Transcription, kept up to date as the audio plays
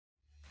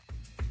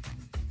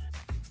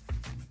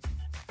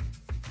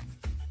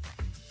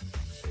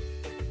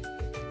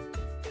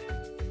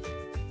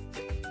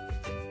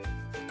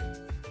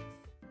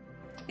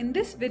In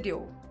this video,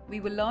 we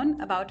will learn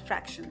about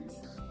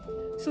fractions.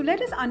 So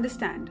let us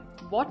understand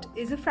what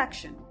is a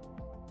fraction.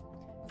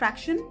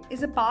 Fraction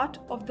is a part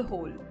of the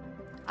whole.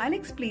 I'll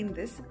explain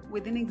this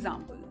with an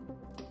example.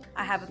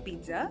 I have a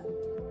pizza.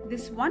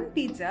 This one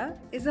pizza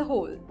is a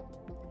whole.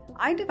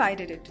 I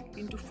divided it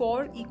into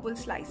 4 equal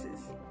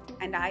slices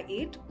and I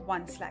ate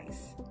one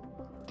slice.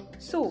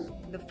 So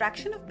the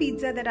fraction of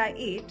pizza that I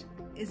ate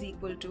is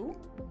equal to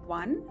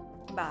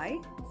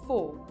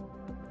 1/4.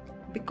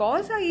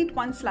 Because I ate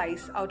one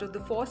slice out of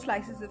the 4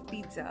 slices of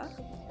pizza,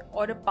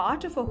 or a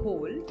part of a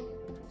whole,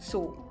 so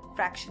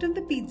fraction of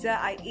the pizza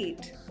I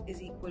ate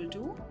is equal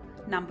to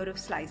number of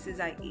slices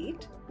I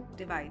ate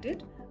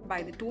divided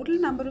by the total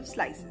number of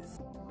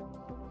slices.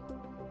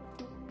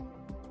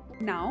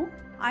 Now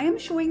I am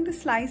showing the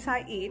slice I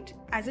ate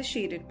as a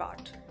shaded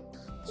part.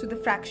 So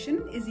the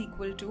fraction is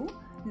equal to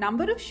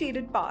number of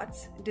shaded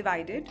parts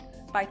divided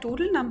by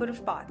total number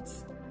of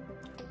parts.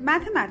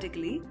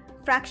 Mathematically,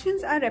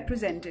 fractions are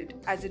represented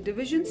as a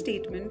division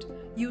statement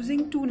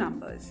using 2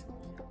 numbers,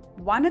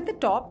 one at the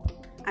top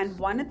and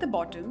one at the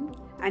bottom,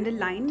 and a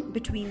line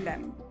between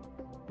them.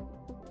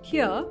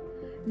 Here,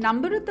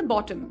 number at the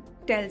bottom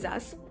tells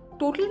us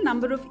total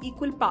number of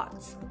equal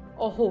parts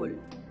or whole,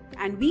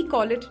 and we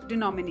call it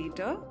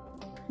denominator.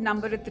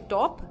 Number at the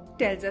top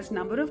tells us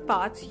number of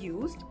parts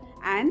used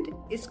and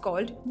is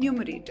called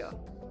numerator.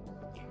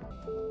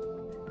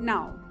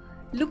 Now,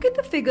 look at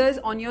the figures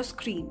on your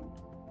screen.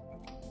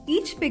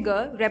 Each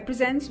figure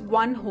represents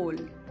one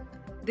whole.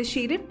 The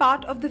shaded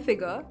part of the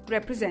figure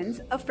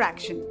represents a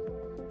fraction.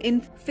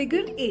 In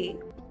figure A,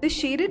 the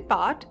shaded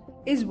part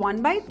is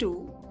 1/2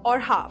 or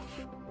half.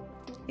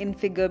 In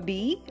figure B,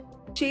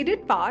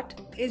 shaded part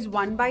is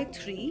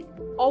 1/3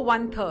 or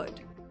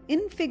 1/3.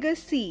 In figure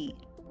C,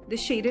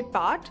 the shaded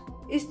part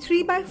is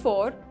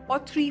 3/4 or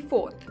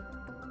 3/4.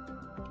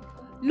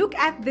 Look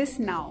at this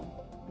now.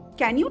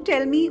 Can you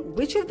tell me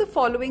which of the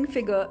following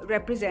figure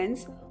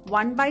represents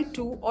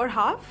 1/2 or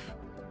half?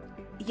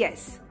 Yes,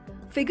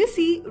 figure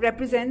C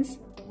represents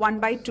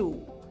 1/2,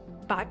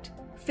 but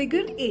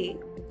figure A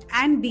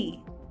and B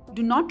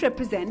do not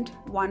represent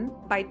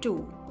 1/2.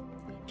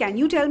 Can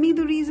you tell me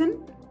the reason?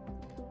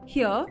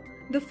 Here,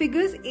 the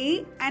figures A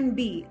and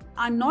B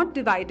are not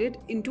divided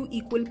into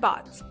equal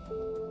parts.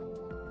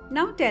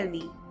 Now tell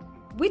me,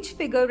 which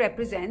figure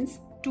represents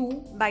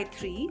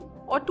 2/3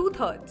 or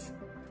 2/3?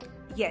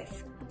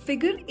 Yes,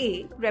 figure A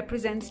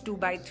represents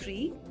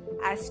 2/3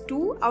 as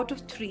 2 out of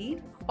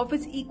 3 of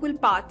its equal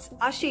parts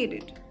are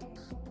shaded.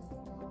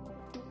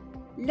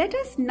 Let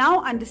us now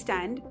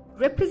understand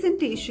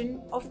representation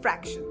of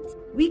fractions.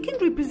 We can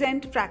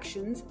represent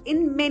fractions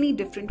in many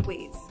different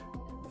ways.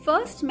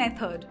 First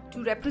method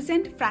to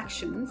represent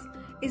fractions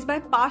is by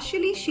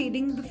partially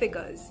shading the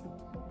figures.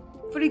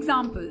 For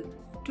example,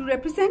 to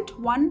represent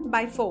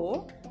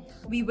 1/4,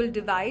 we will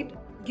divide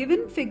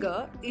given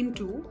figure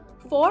into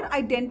 4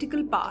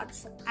 identical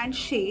parts and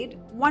shade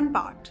one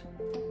part.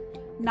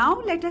 Now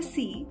let us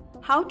see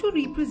how to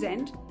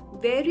represent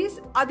various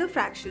other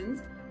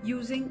fractions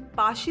using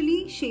partially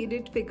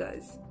shaded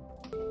figures.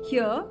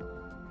 Here,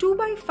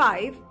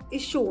 2/5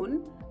 is shown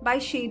by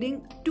shading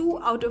 2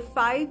 out of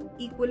 5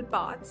 equal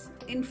parts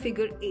in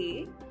figure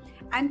A,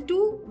 and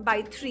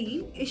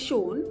 2/3 is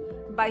shown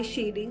by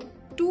shading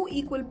 2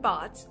 equal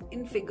parts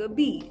in figure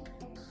B.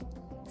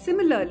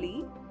 Similarly,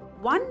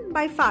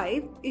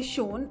 1/5 is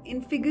shown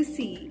in figure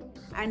C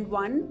and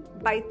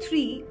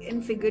 1/3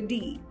 in figure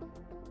D.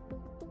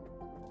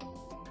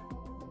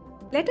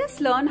 Let us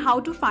learn how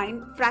to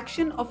find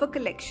fraction of a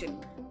collection.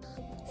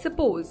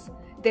 Suppose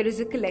there is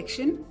a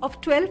collection of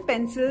 12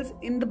 pencils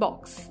in the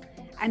box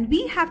and we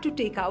have to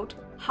take out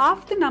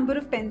half the number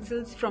of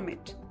pencils from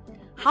it.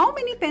 How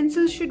many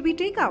pencils should we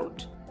take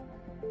out?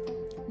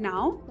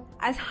 Now,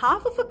 as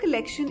half of a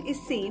collection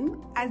is same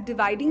as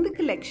dividing the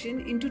collection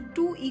into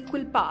 2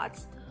 equal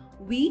parts,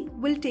 we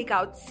will take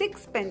out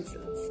 6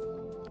 pencils.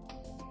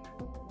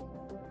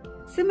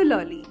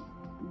 Similarly,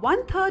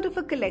 1/3 of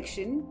a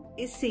collection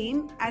is same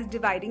as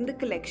dividing the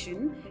collection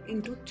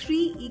into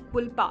 3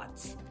 equal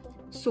parts.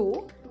 So,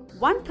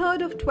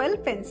 1/3 of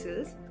 12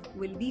 pencils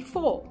will be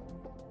 4.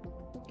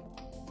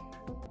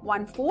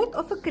 1/4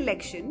 of a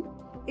collection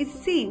is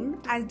same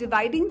as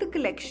dividing the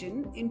collection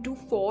into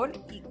 4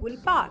 equal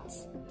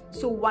parts.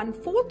 So,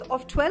 1/4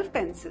 of 12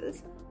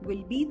 pencils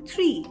will be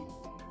 3.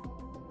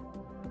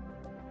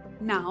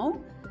 Now,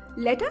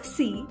 let us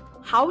see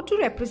how to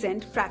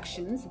represent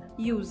fractions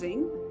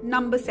using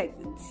number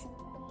segments.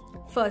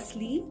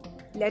 Firstly,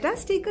 let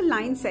us take a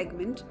line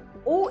segment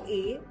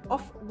OA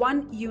of 1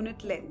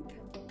 unit length.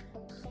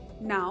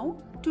 Now,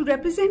 to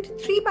represent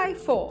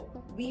 3/4,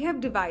 we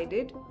have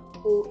divided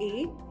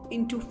OA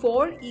into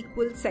 4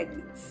 equal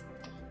segments.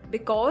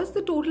 Because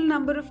the total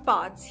number of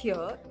parts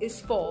here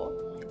is 4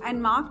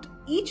 and marked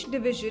each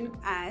division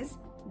as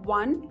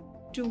 1,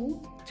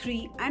 2,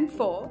 3 and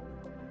 4.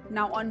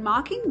 Now on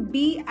marking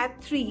B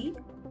at 3,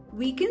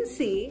 we can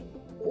say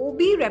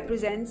OB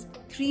represents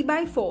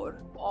 3/4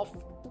 of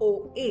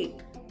OA.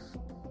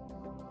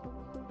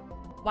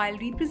 While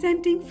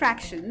representing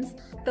fractions,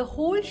 the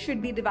whole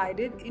should be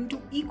divided into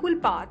equal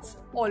parts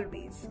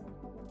always.